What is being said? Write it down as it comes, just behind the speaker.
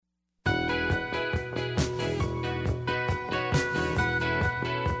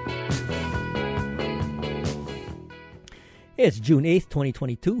It's June 8th,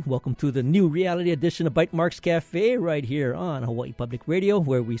 2022. Welcome to the new reality edition of Bytemarks Cafe right here on Hawaii Public Radio,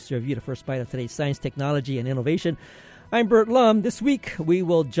 where we serve you the first bite of today's science, technology, and innovation. I'm Bert Lum. This week, we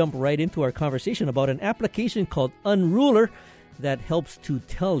will jump right into our conversation about an application called Unruler that helps to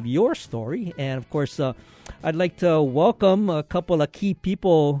tell your story. And, of course, I'd like to welcome a couple of key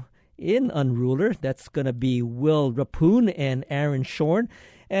people in Unruler. That's going to be Will Rapun and Aaron Shorn.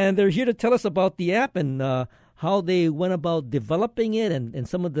 And they're here to tell us about the app and how they went about developing it and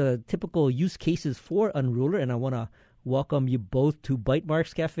some of the typical use cases for Unruler. And I want to welcome you both to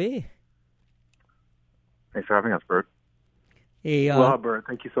Bytemarks Cafe. Thanks for having us, Bert. Hey, well, Bert,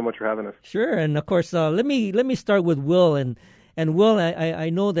 thank you so much for having us. Sure, and of course, let me start with Will. And Will, I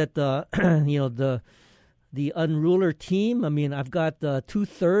know that the Unruler team. I mean, I've got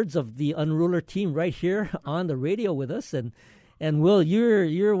 2/3 of the Unruler team right here on the radio with us, and Will,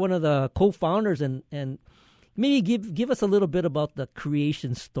 you're one of the co-founders and maybe give us a little bit about the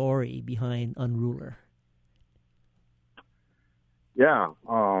creation story behind Unruler. Yeah,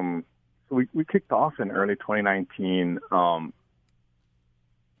 so we kicked off in early 2019.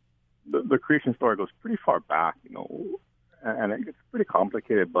 The creation story goes pretty far back, and it gets pretty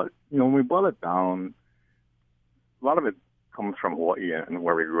complicated. But when we boil it down, a lot of it comes from Hawaii and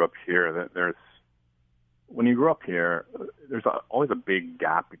where we grew up here. When you grow up here, there's always a big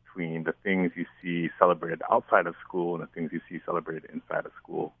gap between the things you see celebrated outside of school and the things you see celebrated inside of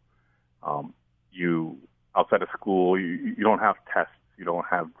school. Outside of school, you don't have tests, you don't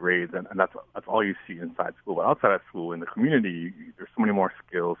have grades, and that's all you see inside school. But outside of school, in the community, there's so many more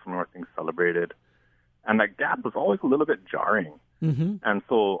skills, so many more things celebrated. And that gap was always a little bit jarring. Mm-hmm. And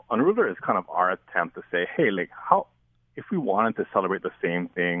so Unruler is kind of our attempt to say, hey, how... if we wanted to celebrate the same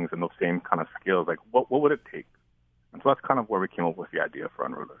things and those same kind of skills, what would it take? And so that's kind of where we came up with the idea for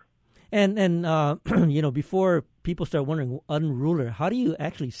Unruler. And before people start wondering, Unruler, how do you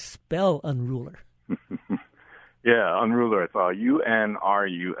actually spell Unruler? Yeah, Unruler. It's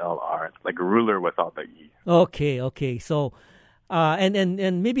UNRULR. It's like a ruler without the E. Okay. So,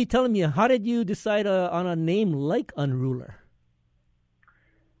 and maybe telling me, how did you decide on a name like Unruler?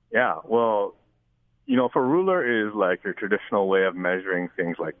 Yeah, well, for ruler is like your traditional way of measuring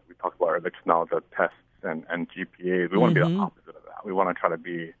things like we talked about earlier, now the tests and GPAs. We want to be the opposite of that. We want to try to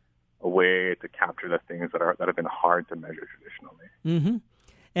be a way to capture the things that have been hard to measure traditionally. Mm-hmm.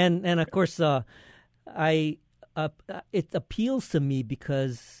 And of course, it appeals to me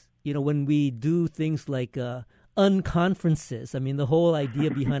because when we do things like unconferences. I mean, the whole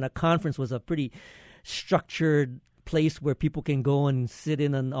idea behind a conference was a pretty structured place where people can go and sit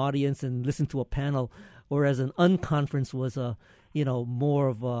in an audience and listen to a panel, whereas an unconference was more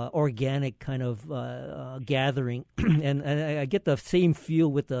of a organic kind of gathering. and I get the same feel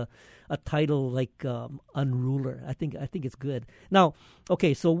with a title like Unruler. I think it's good. Now,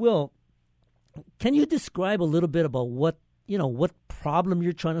 okay, so Will, can you describe a little bit about what problem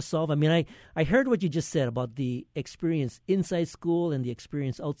you're trying to solve? I mean, I heard what you just said about the experience inside school and the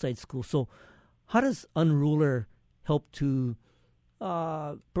experience outside school. So how does Unruler help to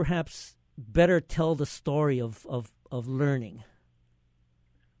perhaps better tell the story of learning?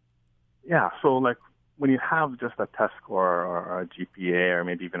 Yeah, so when you have just a test score or a GPA or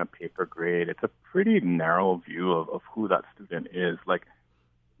maybe even a paper grade, it's a pretty narrow view of who that student is.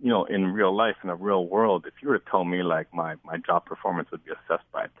 In real life, in a real world, if you were to tell me my job performance would be assessed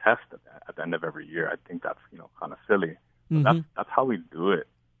by a test at the end of every year, I think that's kind of silly. Mm-hmm. That's how we do it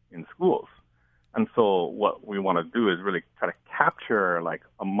in schools. And so what we want to do is really try to capture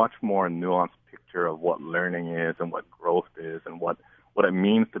a much more nuanced picture of what learning is and what growth is and what it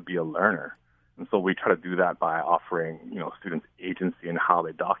means to be a learner. And so we try to do that by offering, students agency in how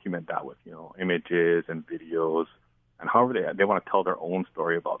they document that with, images and videos and however they want to tell their own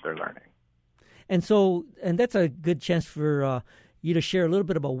story about their learning. And so, and that's a good chance for you to share a little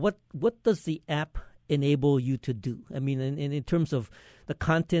bit about what does the app enable you to do? I mean, in terms of the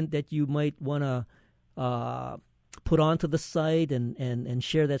content that you might want to put onto the site and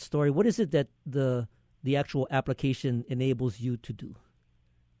share that story, what is it that the actual application enables you to do?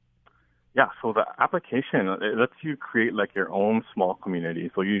 Yeah, so the application, it lets you create your own small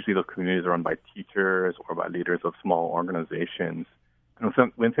community. So usually those communities are run by teachers or by leaders of small organizations. And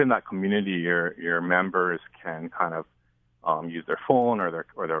within that community, your members can kind of use their phone or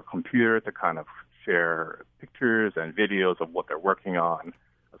their computer to kind of share pictures and videos of what they're working on,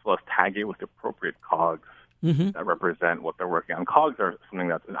 as well as tag it with the appropriate cogs that represent what they're working on. Cogs are something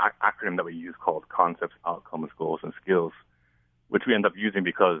that's an acronym that we use called Concepts, Outcomes, Goals, and Skills, which we end up using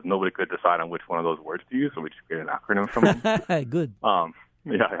because nobody could decide on which one of those words to use, so we just created an acronym from them. Good.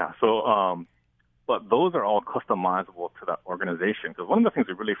 Yeah. So, but those are all customizable to that organization. Because one of the things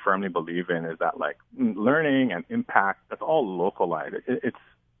we really firmly believe in is that like learning and impact, that's all localized. It's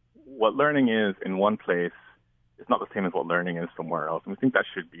what learning is in one place is not the same as what learning is somewhere else. And we think that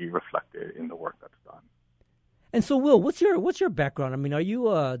should be reflected in the work that's done. And so, Will, what's your background? I mean, are you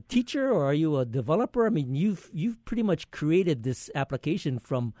a teacher or are you a developer? I mean, you've pretty much created this application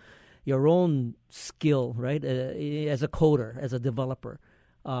from your own skill, right? As a coder, as a developer.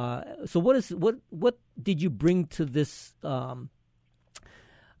 So what did you bring to this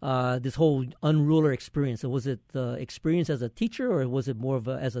this whole Unruler experience? Was it the experience as a teacher, or was it more of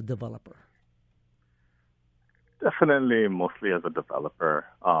as a developer? Definitely, mostly as a developer.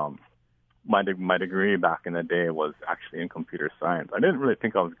 My degree back in the day was actually in computer science. I didn't really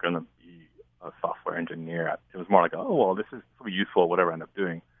think I was going to be a software engineer. It was more like, oh, well, this is so useful, whatever I end up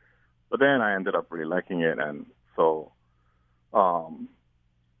doing. But then I ended up really liking it, and so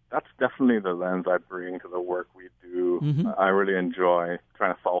that's definitely the lens I bring to the work we do. Mm-hmm. I really enjoy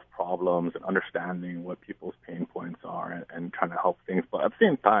trying to solve problems and understanding what people's pain points are and trying to help things. But at the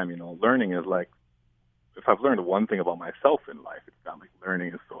same time, learning is like, if I've learned one thing about myself in life, it's that like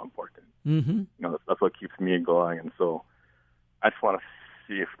learning is so important. Mm-hmm. That's what keeps me going. And so I just want to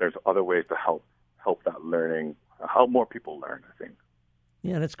see if there's other ways to help that learning, help more people learn, I think.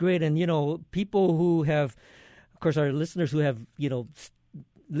 Yeah, that's great. And, people who have, of course, our listeners who have,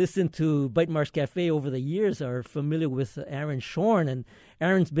 listened to Bytemarks Cafe over the years are familiar with Aaron Shorn. And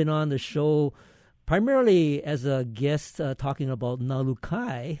Aaron's been on the show primarily as a guest talking about Nalu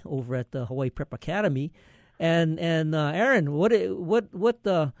Kai over at the Hawaii Prep Academy. And Aaron, what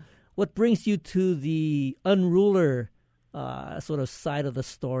brings you to the Unruler sort of side of the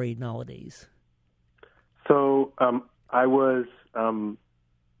story nowadays? So I was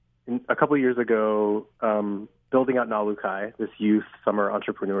a couple of years ago building out Nalu Kai, this youth summer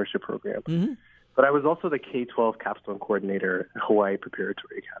entrepreneurship program. Mm-hmm. But I was also the K-12 capstone coordinator at Hawaii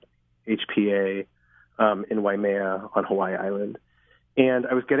Preparatory Academy, HPA, in Waimea on Hawaii Island. And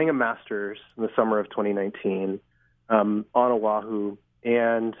I was getting a master's in the summer of 2019 on Oahu.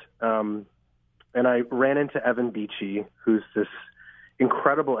 And I ran into Evan Beachy, who's this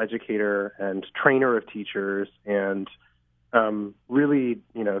incredible educator and trainer of teachers and really,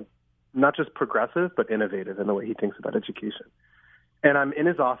 not just progressive, but innovative in the way he thinks about education. And I'm in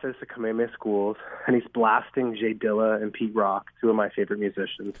his office at Kamehameha Schools, and he's blasting Jay Dilla and Pete Rock, two of my favorite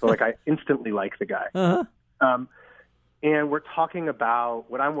musicians. So, I instantly like the guy. Uh-huh. And we're talking about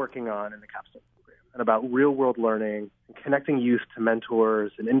what I'm working on in the capstone program and about real-world learning and connecting youth to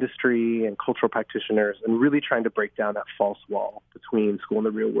mentors and industry and cultural practitioners and really trying to break down that false wall between school and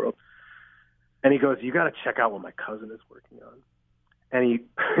the real world. And he goes, you got to check out what my cousin is working on. And he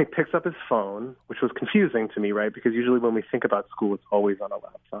picks up his phone, which was confusing to me, right? Because usually when we think about school, it's always on a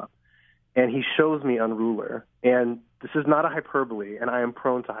laptop. And he shows me Unruler. And this is not a hyperbole, and I am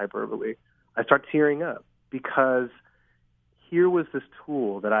prone to hyperbole. I start tearing up because here was this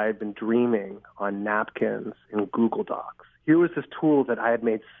tool that I had been dreaming on napkins in Google Docs. Here was this tool that I had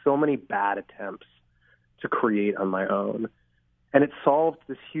made so many bad attempts to create on my own. And it solved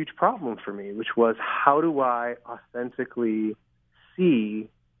this huge problem for me, which was how do I authentically see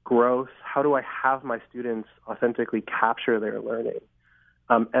growth? How do I have my students authentically capture their learning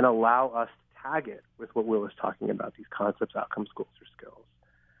and allow us to tag it with what Will is talking about, these concepts, outcomes, goals, or skills?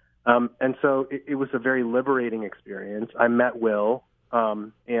 And so it was a very liberating experience. I met Will,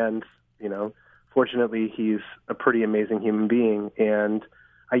 and, fortunately he's a pretty amazing human being. And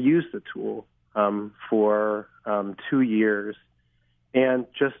I used the tool for 2 years and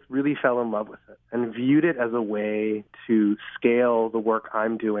just really fell in love with it and viewed it as a way to scale the work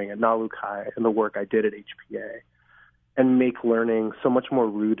I'm doing at Nalu Kai and the work I did at HPA and make learning so much more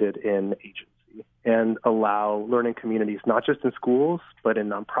rooted in agency and allow learning communities, not just in schools, but in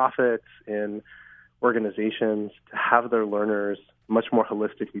nonprofits, in organizations, to have their learners much more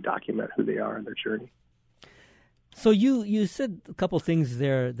holistically document who they are in their journey. So you said a couple things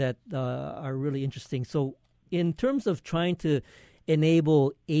there that are really interesting. So in terms of trying to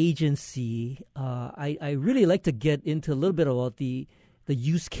enable agency, I really like to get into a little bit about the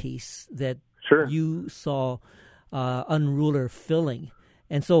use case that you saw Unruler filling.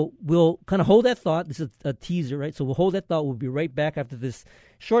 And so we'll kind of hold that thought. This is a teaser, right? So we'll hold that thought. We'll be right back after this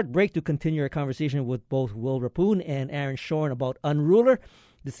short break to continue our conversation with both Will Rapun and Aaron Shorn about Unruler.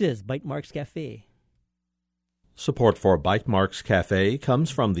 This is Bytemarks Cafe. Support for Bytemarks Cafe comes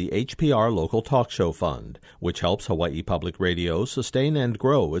from the HPR Local Talk Show Fund, which helps Hawaii Public Radio sustain and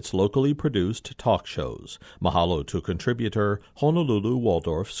grow its locally produced talk shows. Mahalo to contributor Honolulu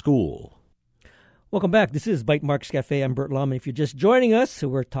Waldorf School. Welcome back. This is Bytemarks Cafe. I'm Bert Lum. If you're just joining us,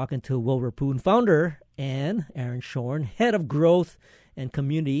 we're talking to Will Rapun, founder, and Aaron Shorn, head of growth and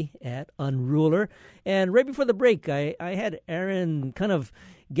community at Unruler. And right before the break, I had Aaron kind of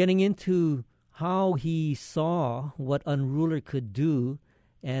getting into how he saw what Unruler could do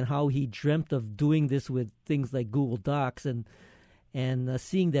and how he dreamt of doing this with things like Google Docs and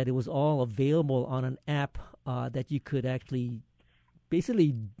seeing that it was all available on an app that you could actually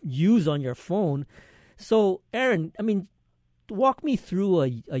basically use on your phone. So, Aaron, I mean, walk me through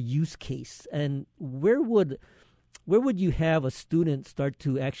a use case, and where would you have a student start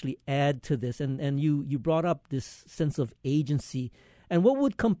to actually add to this? And you brought up this sense of agency, and what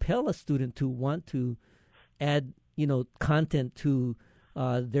would compel a student to want to add, content to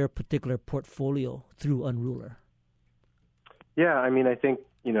their particular portfolio through Unruler? Yeah, I mean, I think,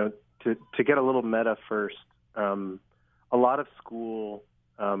 to get a little meta first, a lot of school,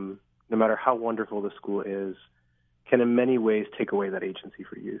 no matter how wonderful the school is, can in many ways take away that agency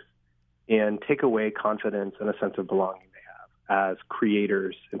for youth and take away confidence and a sense of belonging they have as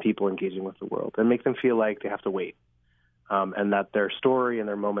creators and people engaging with the world, and make them feel like they have to wait, and that their story and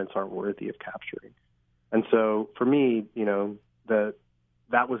their moments aren't worthy of capturing. And so for me, that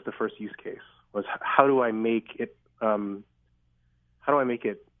was the first use case, was how do I make it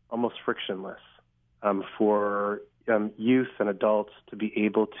almost frictionless for youth and adults to be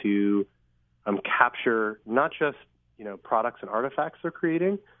able to capture not just products and artifacts they're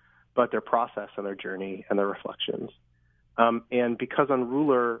creating, but their process and their journey and their reflections. And because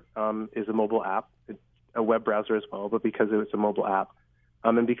Unruler is a mobile app, a web browser as well, but because it's a mobile app,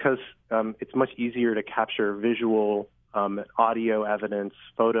 and because it's much easier to capture visual, audio evidence,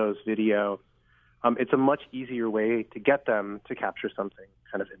 photos, video, it's a much easier way to get them to capture something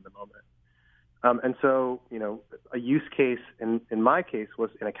kind of in the moment. And so, a use case in my case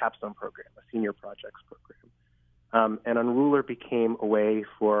was in a capstone program, a senior projects program. And Unruler became a way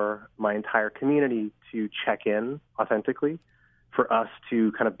for my entire community to check in authentically, for us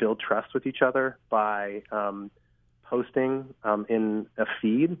to kind of build trust with each other by posting in a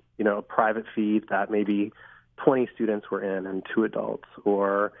feed, a private feed that maybe 20 students were in and 2 adults,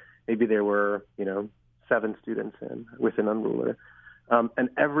 or maybe there were, 7 students within Unruler. And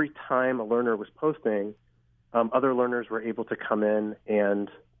every time a learner was posting, other learners were able to come in and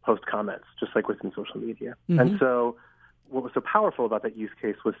post comments, just like within social media. Mm-hmm. And so what was so powerful about that use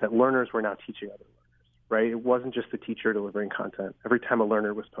case was that learners were now teaching other learners, right? It wasn't just the teacher delivering content. Every time a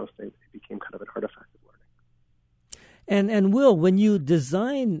learner was posting, it became kind of an artifact of learning. And Will, when you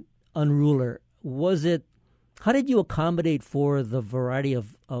designed Unruler, how did you accommodate for the variety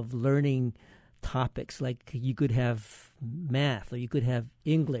of learning topics? Like you could have math, or you could have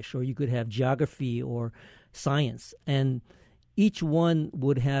English, or you could have geography or science, and each one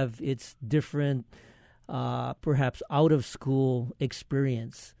would have its different, perhaps out-of-school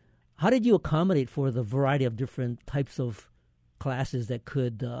experience. How did you accommodate for the variety of different types of classes that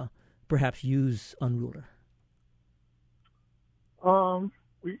could perhaps use Unruler?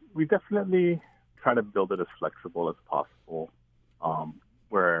 We definitely try to build it as flexible as possible,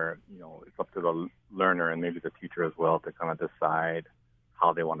 where it's up to the learner and maybe the teacher as well to kind of decide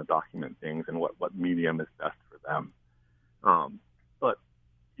how they want to document things and what medium is best for them. But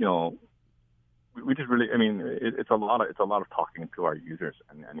we just really, it's a lot of talking to our users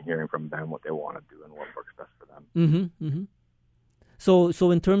and hearing from them what they want to do and what works best for them. Mm-hmm, mm-hmm.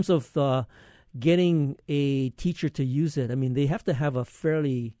 So in terms of getting a teacher to use it, they have to have a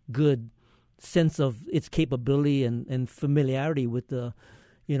fairly good sense of its capability and familiarity with the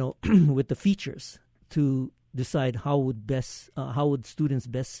with the features to decide how would students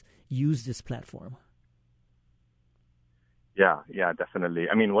best use this platform. Yeah, definitely.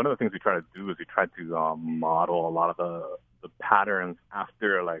 One of the things we try to do is we try to model a lot of the patterns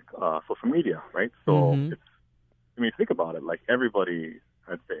after social media, right? So mm-hmm. Think about it, like everybody,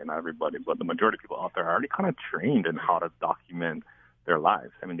 I'd say not everybody, but the majority of people out there are already kind of trained in how to document their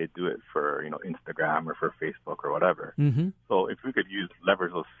lives. They do it for Instagram or for Facebook or whatever. Mm-hmm. So if we could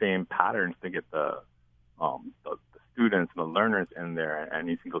leverage those same patterns to get the students and the learners in there and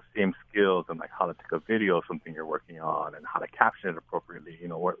using those same skills and how to take a video of something you're working on and how to caption it appropriately,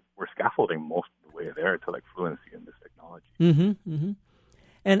 we're scaffolding most of the way there to fluency in this technology. Mm-hmm. Mm-hmm.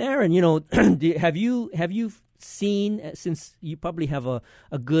 And Aaron, have you seen, since you probably have a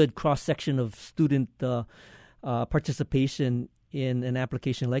good cross section of student participation in an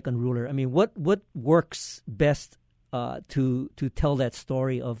application like Unruler, what works best to tell that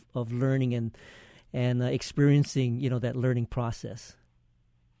story of learning and experiencing that learning process?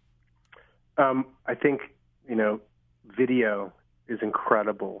 I think video is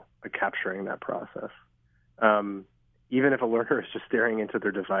incredible at capturing that process. Even if a learner is just staring into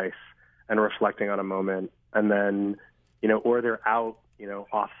their device and reflecting on a moment, and then, or they're out,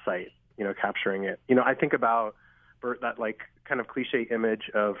 off-site, capturing it. I think about, Bert, that like kind of cliche image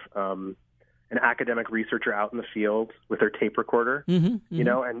of an academic researcher out in the field with their tape recorder, and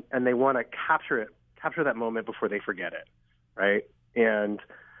they want to capture that moment before they forget it, right? And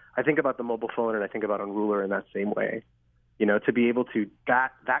I think about the mobile phone, and I think about Unruler in that same way. To be able to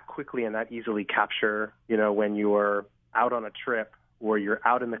that quickly and that easily capture, when you're out on a trip or you're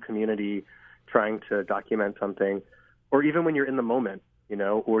out in the community trying to document something, or even when you're in the moment,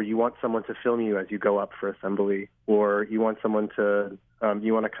 or you want someone to film you as you go up for assembly, or you want someone to,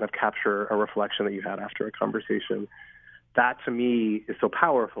 you want to kind of capture a reflection that you had after a conversation. That to me is so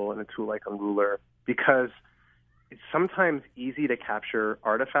powerful in a tool like Unruler, because it's sometimes easy to capture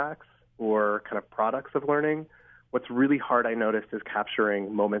artifacts or kind of products of learning. What's really hard, I noticed, is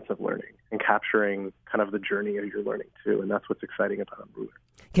capturing moments of learning and capturing kind of the journey of your learning too, and that's what's exciting about Unruler.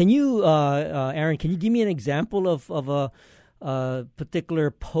 Can you, Aaron, can you give me an example of a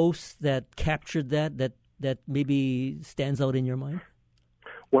particular post that captured that maybe stands out in your mind?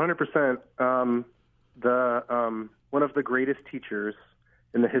 100%. One of the greatest teachers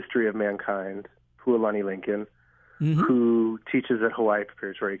in the history of mankind, Pualani Lincoln, who teaches at Hawaii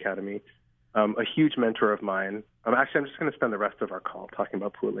Preparatory Academy, a huge mentor of mine. Actually, I'm just going to spend the rest of our call talking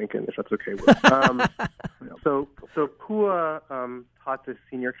about Pua Lincoln, if that's okay with So Pua taught this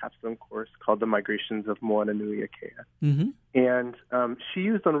senior capstone course called The Migrations of Moana Nui Akea. And she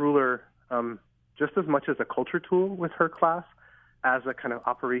used Unruler just as much as a culture tool with her class as a kind of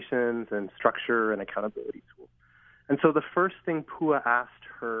operations and structure and accountability tool. And so the first thing Pua asked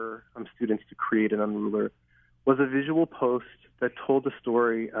her students to create in Unruler was a visual post that told the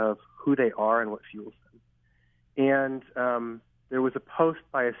story of who they are and what fuels them. And there was a post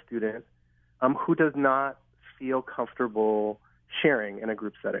by a student who does not feel comfortable sharing in a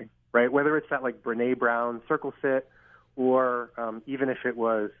group setting, right? Whether it's that like Brene Brown circle sit, or even if it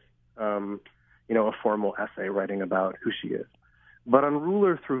was, a formal essay writing about who she is. But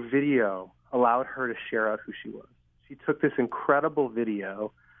Unruler, through video, allowed her to share out who she was. She took this incredible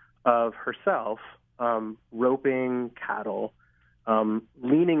video of herself roping cattle,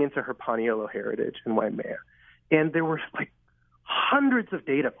 leaning into her Paniolo heritage in Waimea. And there were like hundreds of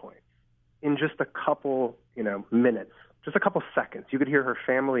data points in just a couple, minutes, just a couple seconds. You could hear her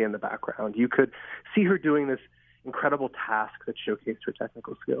family in the background. You could see her doing this incredible task that showcased her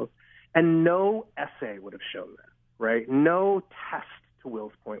technical skills. And no essay would have shown that, right? No test, to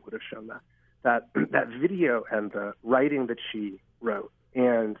Will's point, would have shown that. That video and the writing that she wrote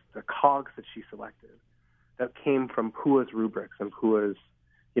and the cogs that she selected that came from Pua's rubrics and Pua's,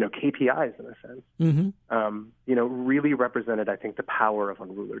 KPIs in a sense, really represented, I think, the power of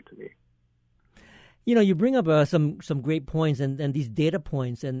Unruler to me. You bring up some great points and these data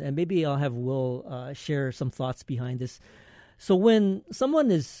points, and maybe I'll have Will share some thoughts behind this. So when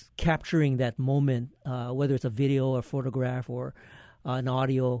someone is capturing that moment, whether it's a video or photograph or an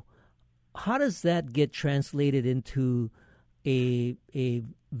audio, how does that get translated into a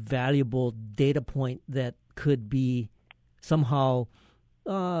valuable data point that could be somehow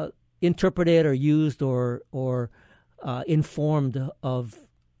interpreted or used or informed of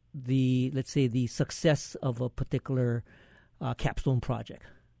the, let's say, the success of a particular capstone project?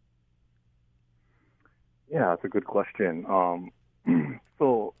 Yeah, that's a good question.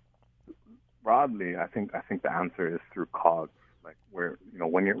 So broadly, I think the answer is through cogs. Like where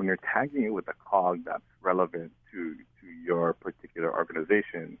when you're tagging it with a cog that's relevant to your particular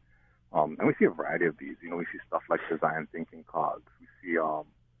organization, and we see a variety of these. We see stuff like design thinking cogs. We see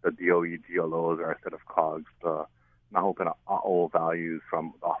the DOE GLOs are a set of cogs. The Nahopen A'o values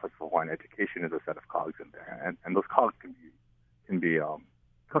from the Office of Hawaiian Education is a set of cogs in there, and those cogs can be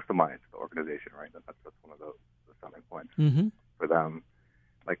customized to the organization, right? That's one of the selling points for them.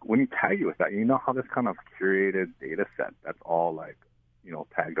 Like when you tag it with that, how this kind of curated data set that's all like,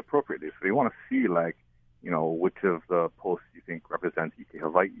 tagged appropriately. So you want to see which of the posts you think represents Ike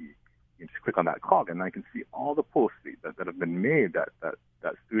Hawaii. You just click on that cog, and I can see all the posts that have been made that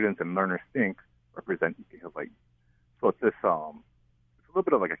students and learners think represent Ike Hawaii. So it's this, it's a little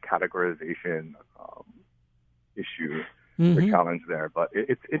bit of like a categorization issue, the challenge there. But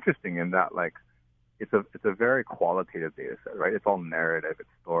it's interesting in that it's a very qualitative data set, right? It's all narrative, it's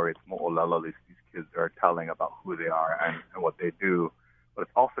story, it's mo'olelo. These kids are telling about who they are and what they do. But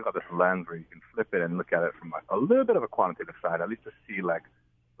it's also got this lens where you can flip it and look at it from a little bit of a quantitative side, at least to see the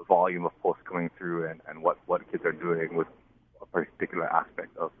volume of posts coming through and what kids are doing with a particular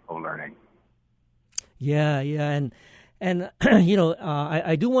aspect of learning. Yeah, And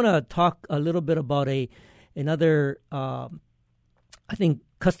I do want to talk a little bit about another I think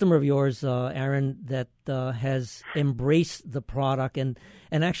customer of yours, Aaron, that has embraced the product and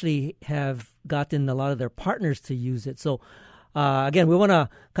actually have gotten a lot of their partners to use it. So again, we want to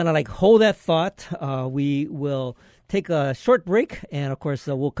kind of like hold that thought. We will take a short break, and of course,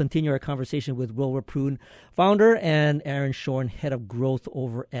 we'll continue our conversation with Wilbur Poon, founder, and Aaron Shorn, head of growth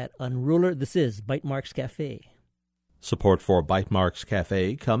over at Unruler. This is Bytemarks Cafe. Support for Bytemarks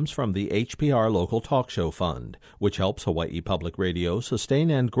Cafe comes from the HPR Local Talk Show Fund, which helps Hawaii Public Radio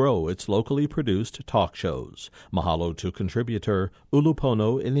sustain and grow its locally produced talk shows. Mahalo to contributor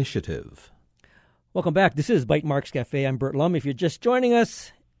Ulupono Initiative. Welcome back. This is Bytemarks Cafe. I'm Bert Lum. If you're just joining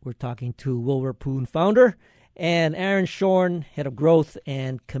us, we're talking to Wilbur Poon, founder, and Aaron Shorn, head of growth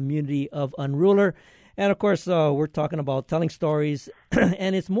and community of Unruler. And of course, we're talking about telling stories,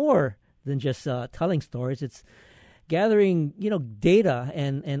 and it's more than just telling stories. It's gathering, data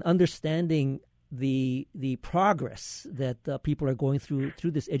and understanding the progress that people are going through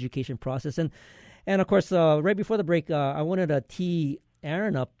this education process. And of course, right before the break, I wanted to tee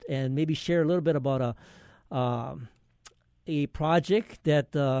Aaron up and maybe share a little bit about a project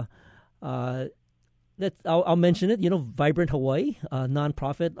that I'll mention it. Vibrant Hawaii, a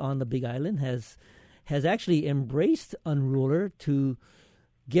nonprofit on the Big Island, has actually embraced Unruler to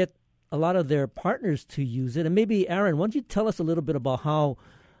get a lot of their partners to use it. And maybe, Aaron, why don't you tell us a little bit about how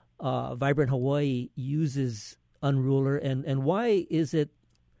Vibrant Hawaii uses Unruler and why is it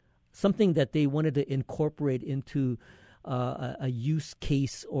something that they wanted to incorporate into a use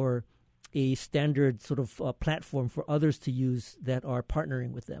case or a standard sort of platform for others to use that are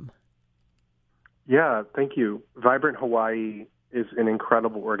partnering with them? Yeah, thank you. Vibrant Hawaii is an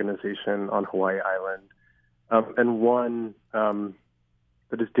incredible organization on Hawaii Island, and one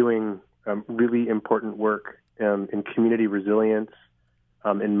that is doing really important work in community resilience,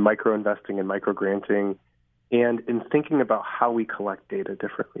 in micro-investing and micro-granting, and in thinking about how we collect data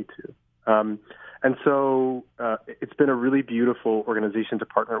differently, too. And so it's been a really beautiful organization to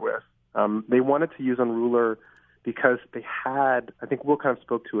partner with. They wanted to use Unruler because they had, I think Will kind of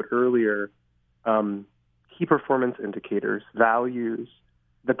spoke to it earlier, key performance indicators, values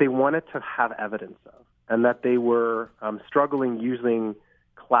that they wanted to have evidence of, and that they were struggling using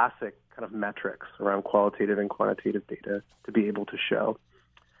classic kind of metrics around qualitative and quantitative data to be able to show.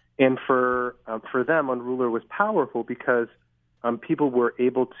 And for them, Unruler was powerful because people were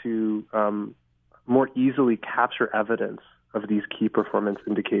able to more easily capture evidence of these key performance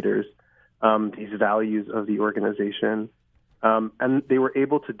indicators, these values of the organization, and they were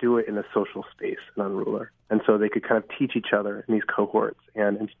able to do it in a social space in Unruler. And so they could kind of teach each other in these cohorts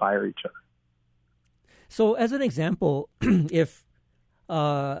and inspire each other. So as an example, if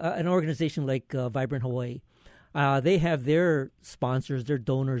an organization like Vibrant Hawaii, they have their sponsors, their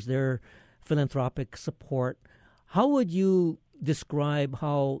donors, their philanthropic support, how would you describe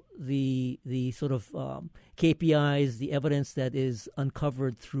how the sort of KPIs, the evidence that is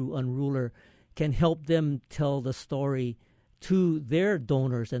uncovered through Unruler can help them tell the story to their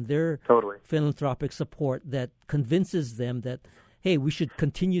donors and their philanthropic support that convinces them that, hey, we should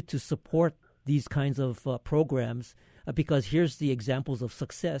continue to support these kinds of programs because here's the examples of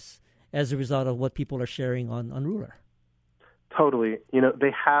success as a result of what people are sharing on Unruler. Totally.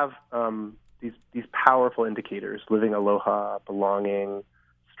 They have these powerful indicators: living aloha, belonging,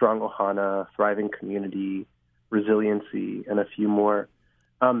 strong ohana, thriving community, resiliency, and a few more.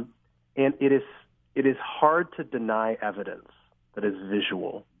 And it is hard to deny evidence that is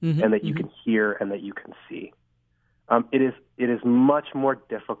visual and that you can hear and that you can see. It is much more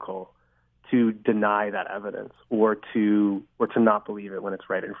difficult to deny that evidence or to not believe it when it's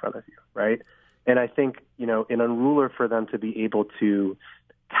right in front of you, right? And I think, in Unruler, for them to be able to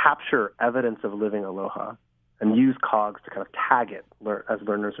capture evidence of living aloha and use COGS to kind of tag it as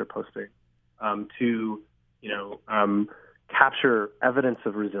learners are posting, to capture evidence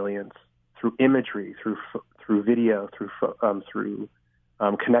of resilience through imagery, through video, through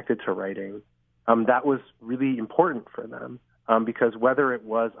connected to writing. That was really important for them because whether it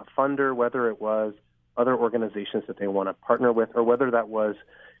was a funder, whether it was other organizations that they want to partner with, or whether that was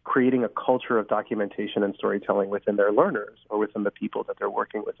creating a culture of documentation and storytelling within their learners or within the people that they're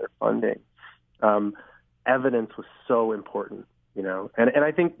working with, their funding, evidence was so important, And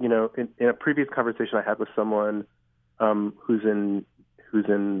I think, in a previous conversation I had with someone who's in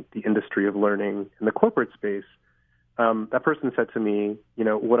the industry of learning in the corporate space, that person said to me,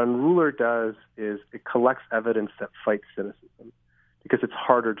 what Unruler does is it collects evidence that fights cynicism because it's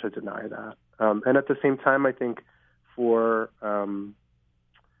harder to deny that. And at the same time, I think for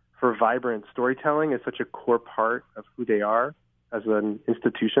for vibrant storytelling is such a core part of who they are as an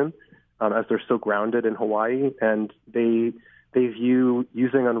institution, as they're so grounded in Hawaii, and they view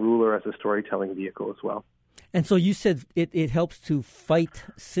using Unruler as a storytelling vehicle as well. And so you said it helps to fight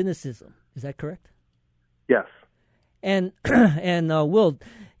cynicism. Is that correct? Yes. And Will,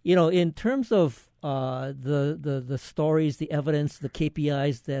 in terms of the stories, the evidence, the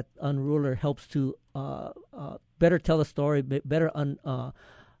KPIs that Unruler helps to better tell a story, better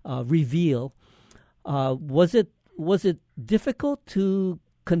reveal, was it difficult to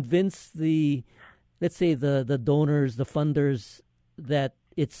convince the donors, the funders, that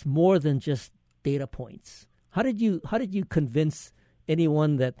it's more than just data points? How did you convince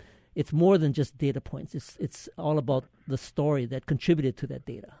anyone that it's more than just data points? It's all about the story that contributed to that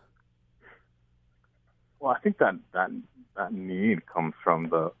data. Well, I think that need comes from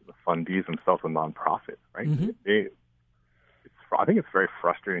the fundees themselves, the nonprofits, right? Mm-hmm. I think it's very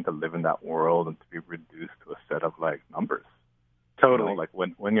frustrating to live in that world and to be reduced to a set of numbers. Totally. Like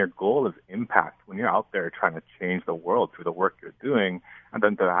when your goal is impact, when you're out there trying to change the world through the work you're doing, and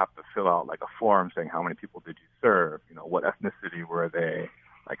then to have to fill out a form saying how many people did you serve, what ethnicity were they,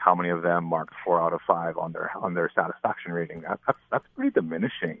 how many of them marked 4 out of 5 on their satisfaction rating. That's pretty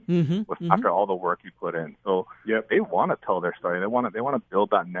diminishing after all the work you put in. So they want to tell their story. They want to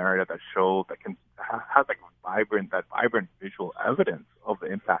build that narrative that shows that can have vibrant visual evidence of the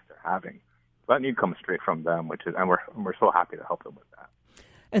impact they're having. So that need comes straight from them, and we're so happy to help them with that.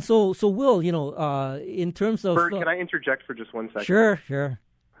 And so Will, in terms of Bert, can I interject for just 1 second? Sure.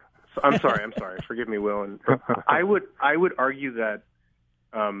 So, I'm sorry. Forgive me, Will. And I would argue that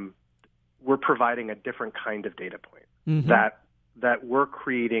we're providing a different kind of data point. Mm-hmm. That we're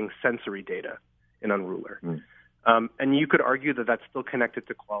creating sensory data in Unruler, and you could argue that that's still connected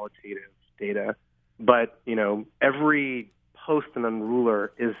to qualitative data, but every post in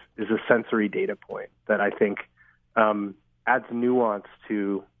Unruler is a sensory data point that I think adds nuance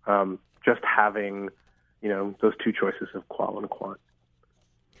to just having those two choices of qual and quant.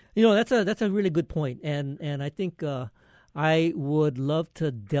 That's a really good point, and I think I would love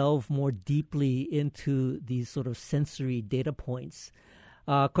to delve more deeply into these sort of sensory data points.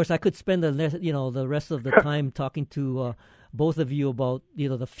 Of course, I could spend the rest of the time talking to both of you about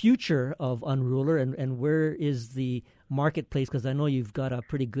the future of Unruler and where is the marketplace, because I know you've got a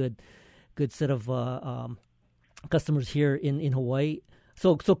pretty good set of customers here in Hawaii.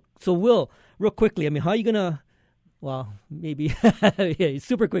 So Will, real quickly, how are you gonna? Well, maybe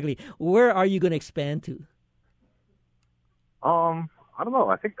super quickly. Where are you gonna expand to? I don't know.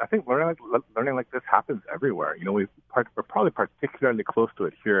 I think learning like this happens everywhere. We're probably particularly close to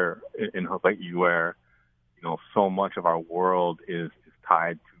it here in Hawaii, where so much of our world is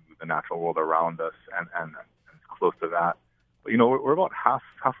tied to the natural world around us, and it's close to that. But we're about half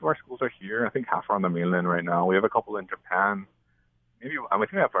of our schools are here. I think half are on the mainland right now. We have a couple in Japan. I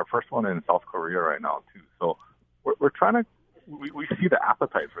think we have our first one in South Korea right now too. So we're trying to. We see the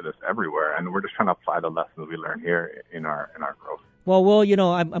appetite for this everywhere, and we're just trying to apply the lessons we learn here in our growth. Well,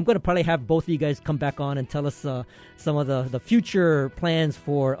 I'm going to probably have both of you guys come back on and tell us some of the future plans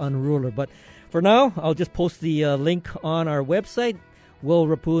for Unruler. But for now, I'll just post the link on our website. Will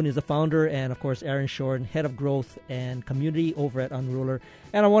Rapun is the founder, and of course, Aaron Shorn, head of growth and community over at Unruler.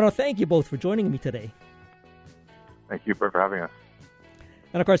 And I want to thank you both for joining me today. Thank you for having us.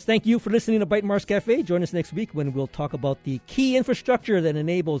 And, of course, thank you for listening to Bytemarks Cafe. Join us next week when we'll talk about the key infrastructure that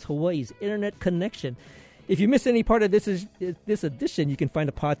enables Hawaii's internet connection. If you missed any part of this edition, you can find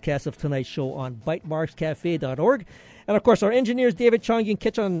a podcast of tonight's show on bytemarkscafe.org. And, of course, our engineers, David Chong, you can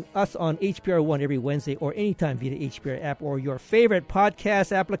catch us on HPR One every Wednesday or anytime via the HPR app or your favorite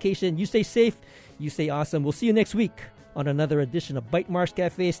podcast application. You stay safe. You stay awesome. We'll see you next week on another edition of Bytemarks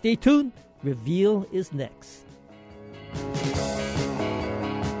Cafe. Stay tuned. Reveal is next.